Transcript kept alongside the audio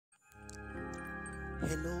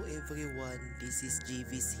Hello everyone, this is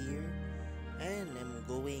Jayvees here and I'm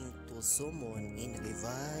going to summon in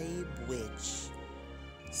Revive Witch.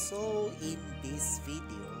 So in this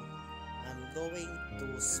video, I'm going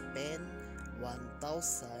to spend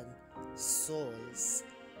 1000 souls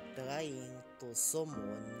trying to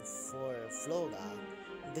summon for Flora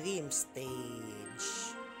Dream Stage.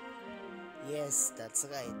 Yes, that's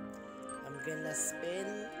right. I'm gonna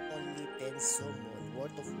spend only 10 summon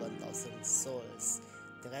worth of 1000 souls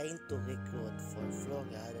trying to recruit for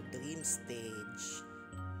Flora the Dream Stage.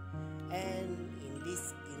 And in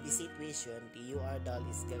this situation, the UR doll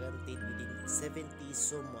is guaranteed within 70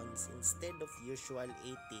 summons instead of usual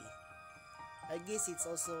 80. I guess it's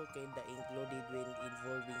also kinda included when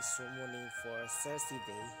involving summoning for Cersei,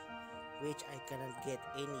 which I cannot get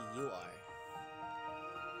any UR.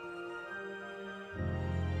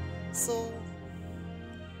 So,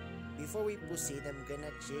 before we proceed, I'm gonna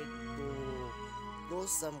check to go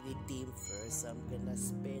some redeem first. I'm gonna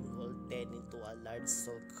spend all 10 into a large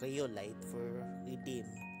soul cryolite for redeem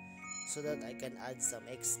so that I can add some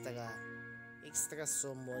extra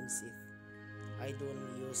summons if I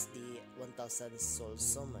don't use the 1000 soul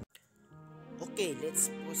summon. Okay, let's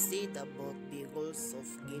proceed about the rules of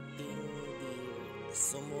getting the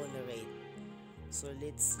summon rate. So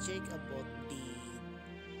let's check about the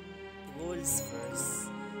rules first.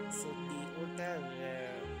 So the ultra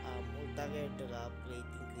rare drop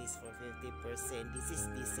rate increase for 50%. This is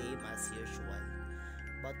the same as usual,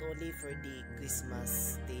 but only for the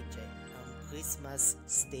Christmas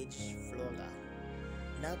stage Flora,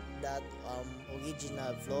 not that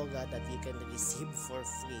original Flora that you can receive for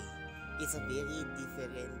free. It's a very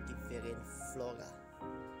different Flora.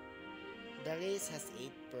 The race has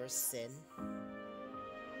 8%.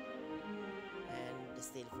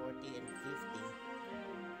 Still 40 and 50,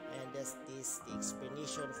 and that's the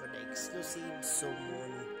explanation for the exclusive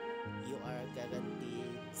summon UR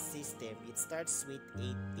guaranteed system. It starts with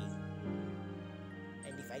 80,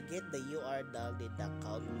 and if I get the UR doll, then the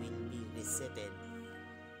count will be resetted.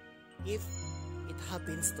 If it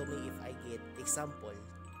happens to me, if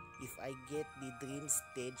I get the Dream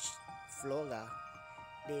Stage Flora,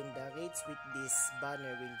 then the rates with this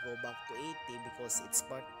banner will go back to 80 because it's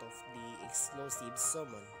part of the exclusive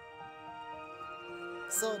summon.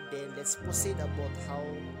 So then let's proceed about how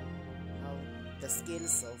the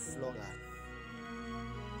skills of Flora.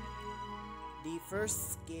 The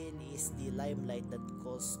first skill is the Limelight that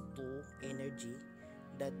costs 2 energy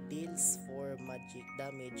that deals 4 magic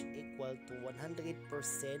damage equal to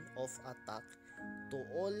 100% of attack to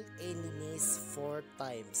all enemies 4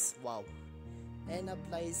 times. Wow. And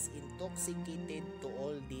applies intoxicated to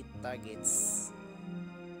all the targets.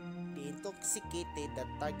 The intoxicated that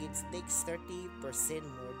targets takes 30%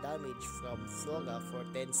 more damage from Flora for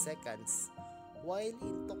 10 seconds, while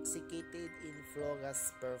intoxicated in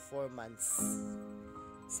Flora's performance.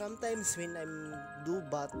 Sometimes when I do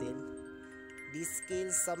battle, this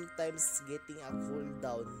skill sometimes getting a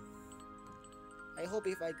cooldown. I hope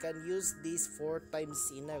if I can use this 4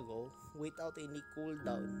 times in a row without any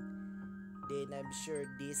cooldown, then I'm sure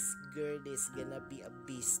this girl is gonna be a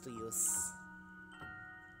beast to use.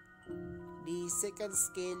 The second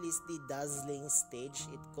skill is the Dazzling Stage.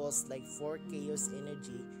 It costs like 4 chaos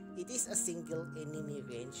energy. It is a single enemy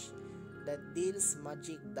range that deals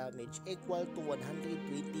magic damage equal to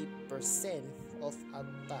 120% of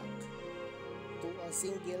attack to a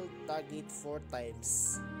single target 4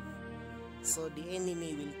 times. So the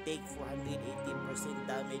enemy will take 480%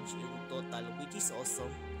 damage in total, which is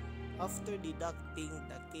awesome. After deducting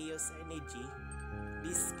the chaos energy,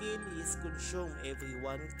 this skill is consumed every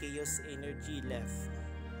 1 chaos energy left.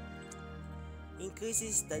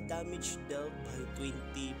 Increases the damage dealt by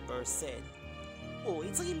 20%. Oh,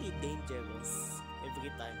 it's really dangerous every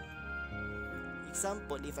time.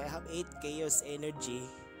 Example, if I have 8 chaos energy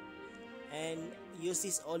and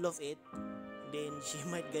uses all of it, then she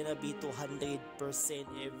might gonna be 200%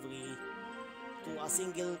 to a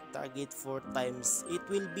single target 4 times. It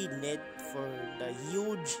will be net for the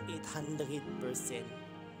huge 800%.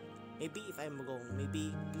 Maybe if I'm wrong, maybe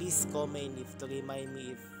please comment to remind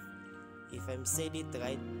me if I'm said it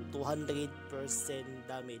right. 200%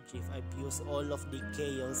 damage if I use all of the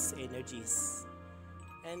chaos energies.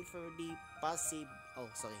 And for the passive,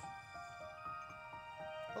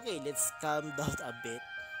 okay, let's calm down a bit.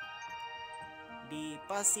 The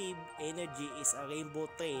passive energy is a rainbow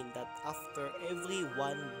trail that after every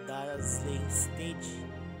 1 Dazzling Stage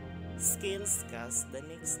skills cast, the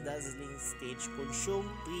next Dazzling Stage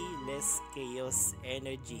consume 3 less chaos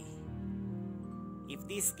energy. If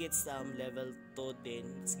this gets level 2, then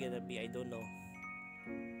it's gonna be, I don't know,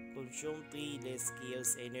 consume 3 less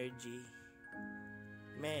chaos energy.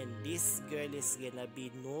 Man, this girl is gonna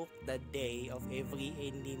be nuke the day of every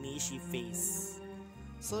enemy she face.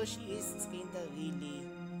 So she is kinda really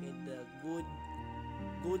kinda good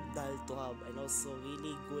doll to have, and also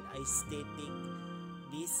really good aesthetic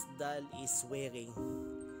this doll is wearing.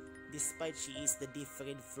 Despite she is the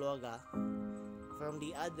different Flora from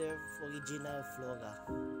the other original Flora.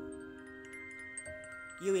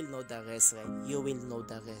 You will know the rest, right? You will know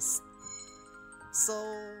the rest. So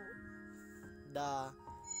the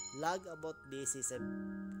lag about this is I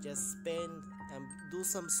just spend and do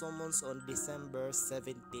some summons on December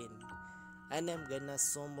 17, and I'm gonna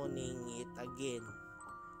summoning it again.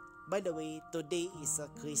 By the way, today is a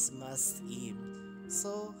Christmas Eve,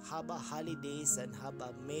 so have a holidays and have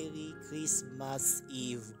a Merry Christmas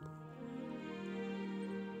Eve.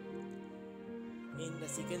 And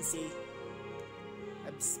as you can see,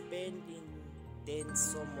 I've spent in 10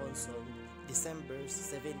 summons on December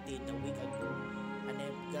 17 a week ago, and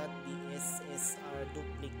I've got the SSR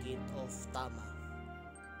duplicate of Tama,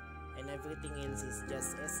 and everything else is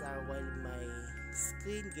just SR while my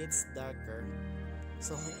screen gets darker,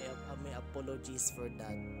 so may apologies for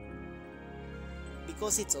that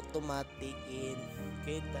because it's automatic in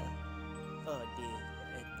kinda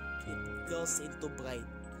it goes into bright.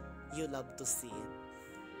 You love to see it.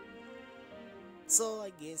 So I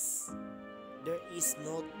guess there is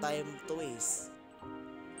no time to waste.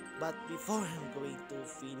 But before I'm going to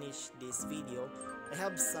finish this video, I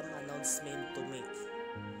have some announcement to make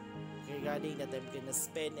regarding that I'm gonna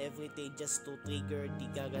spend everything just to trigger the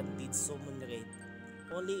guaranteed summon rate.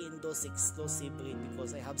 Only in those exclusive rate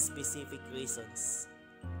because I have specific reasons.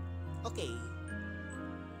 Okay,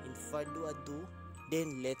 in further ado,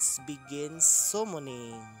 then let's begin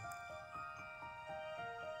summoning.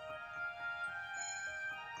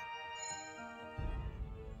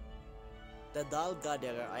 The doll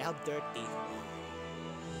gatherer, I have 30.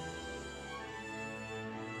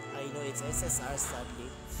 I know it's SSR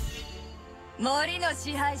sadly. 森の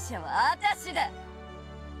支配者は私だ。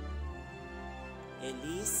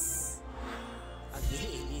Elise.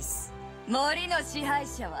 Again Elise. 森の支配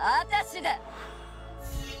者は私だ。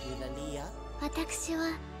Eulalia. 私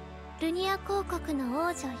はルニア公国の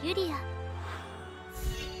王女ユリア。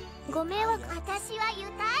ご迷惑。私はユ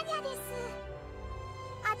ターニャです。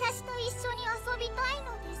私と一緒に遊びたい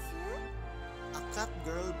のです。A cat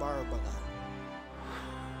girl Barbara.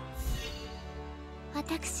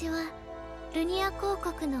 私はルニア公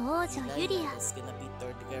国の王女ユリア。 is gonna be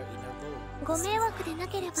third girl in a row. ご迷惑でな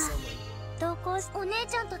ければ同行し。お姉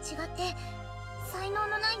ちゃんと違って才能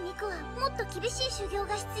のないミクはもっと厳しい修行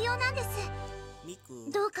が必要なんです。ミ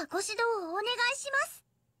ク。どうかご指導をお願いします。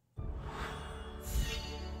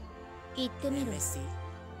言ってみろ。 Messi.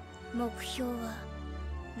 目標は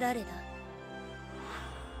誰だ。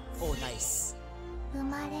 Oh, nice. 生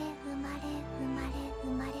まれて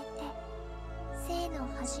生の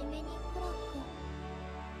初めに黒く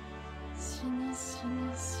死んで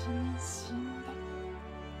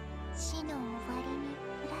死の終わりに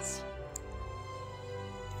暮らし。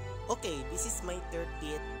 Okay, this is my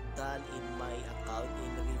 30th doll in my account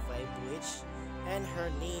in Revive Witch, and her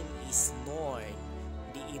name is Norn,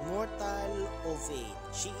 the Immortal of Eight.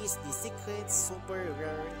 She is the secret super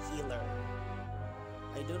rare healer.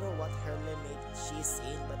 I don't know what her limit she's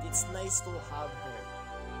in, but it's nice to have her.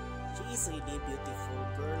 She is really beautiful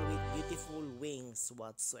girl with beautiful wings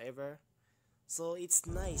whatsoever. So it's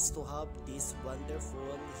nice to have this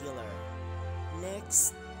wonderful healer.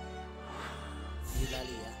 Next,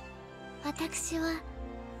 Eulalia. 私は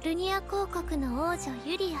ルニア公国の王女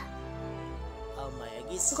ユリア。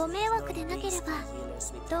ご迷惑でなければ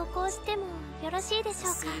同行してもよろしいでし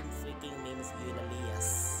ょうか。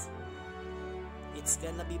 It's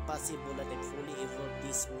gonna be possible that I fully evolve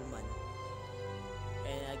this woman.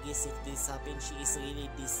 And I guess if this happens, she is really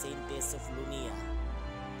the saintess of Lunia,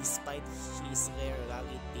 despite she is rare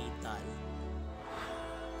rarity doll.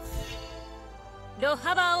 ロ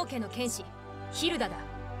ハバー王家の剣士ヒルダだ。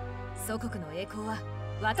祖国の栄光は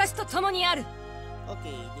私と共にある。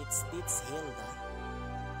 Okay, it's Hilda,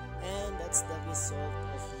 and that's the result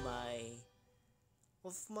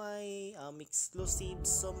of my exclusive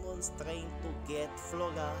summons trying to get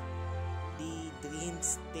Flora the dream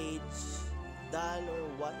stage doll or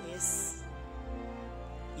what is.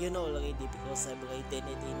 You know already because I've written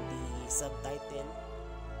it in the subtitle.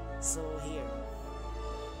 So here,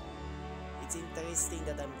 it's interesting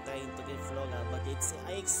that I'm trying to get Flora, but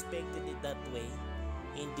I expected it that way.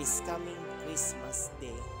 In this coming Christmas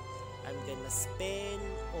day, I'm gonna spend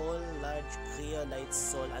all large Creolite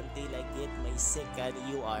soul until I get my second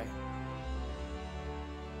UR.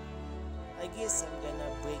 I guess I'm gonna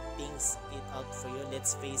break things it out for you.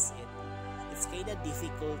 Let's face it, it's kinda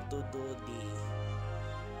difficult to do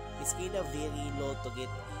it's kinda very low to get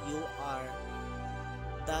UR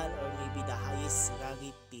done, or maybe the highest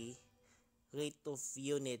rarity rate of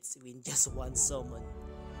units in just one summon.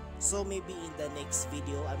 So maybe in the next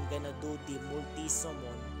video I'm gonna do the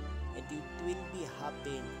multi-summon, and it will be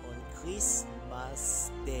happen on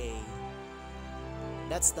Christmas Day.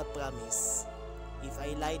 That's the promise. If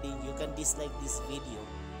I lied, then you can dislike this video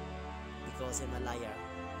because I'm a liar.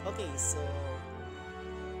 Okay, so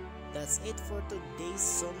that's it for today's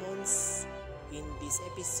summons in this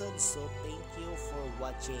episode. So thank you for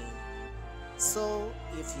watching. So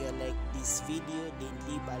if you like this video, then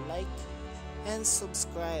leave a like and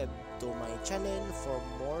subscribe to my channel for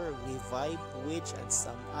more Revive Witch and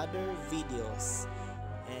some other videos,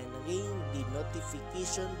 and ring the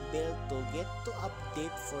notification bell to get to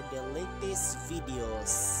update for the latest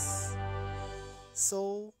videos.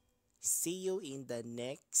 So see you in the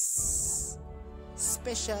next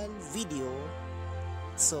special video.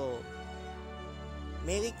 So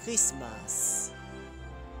Merry Christmas.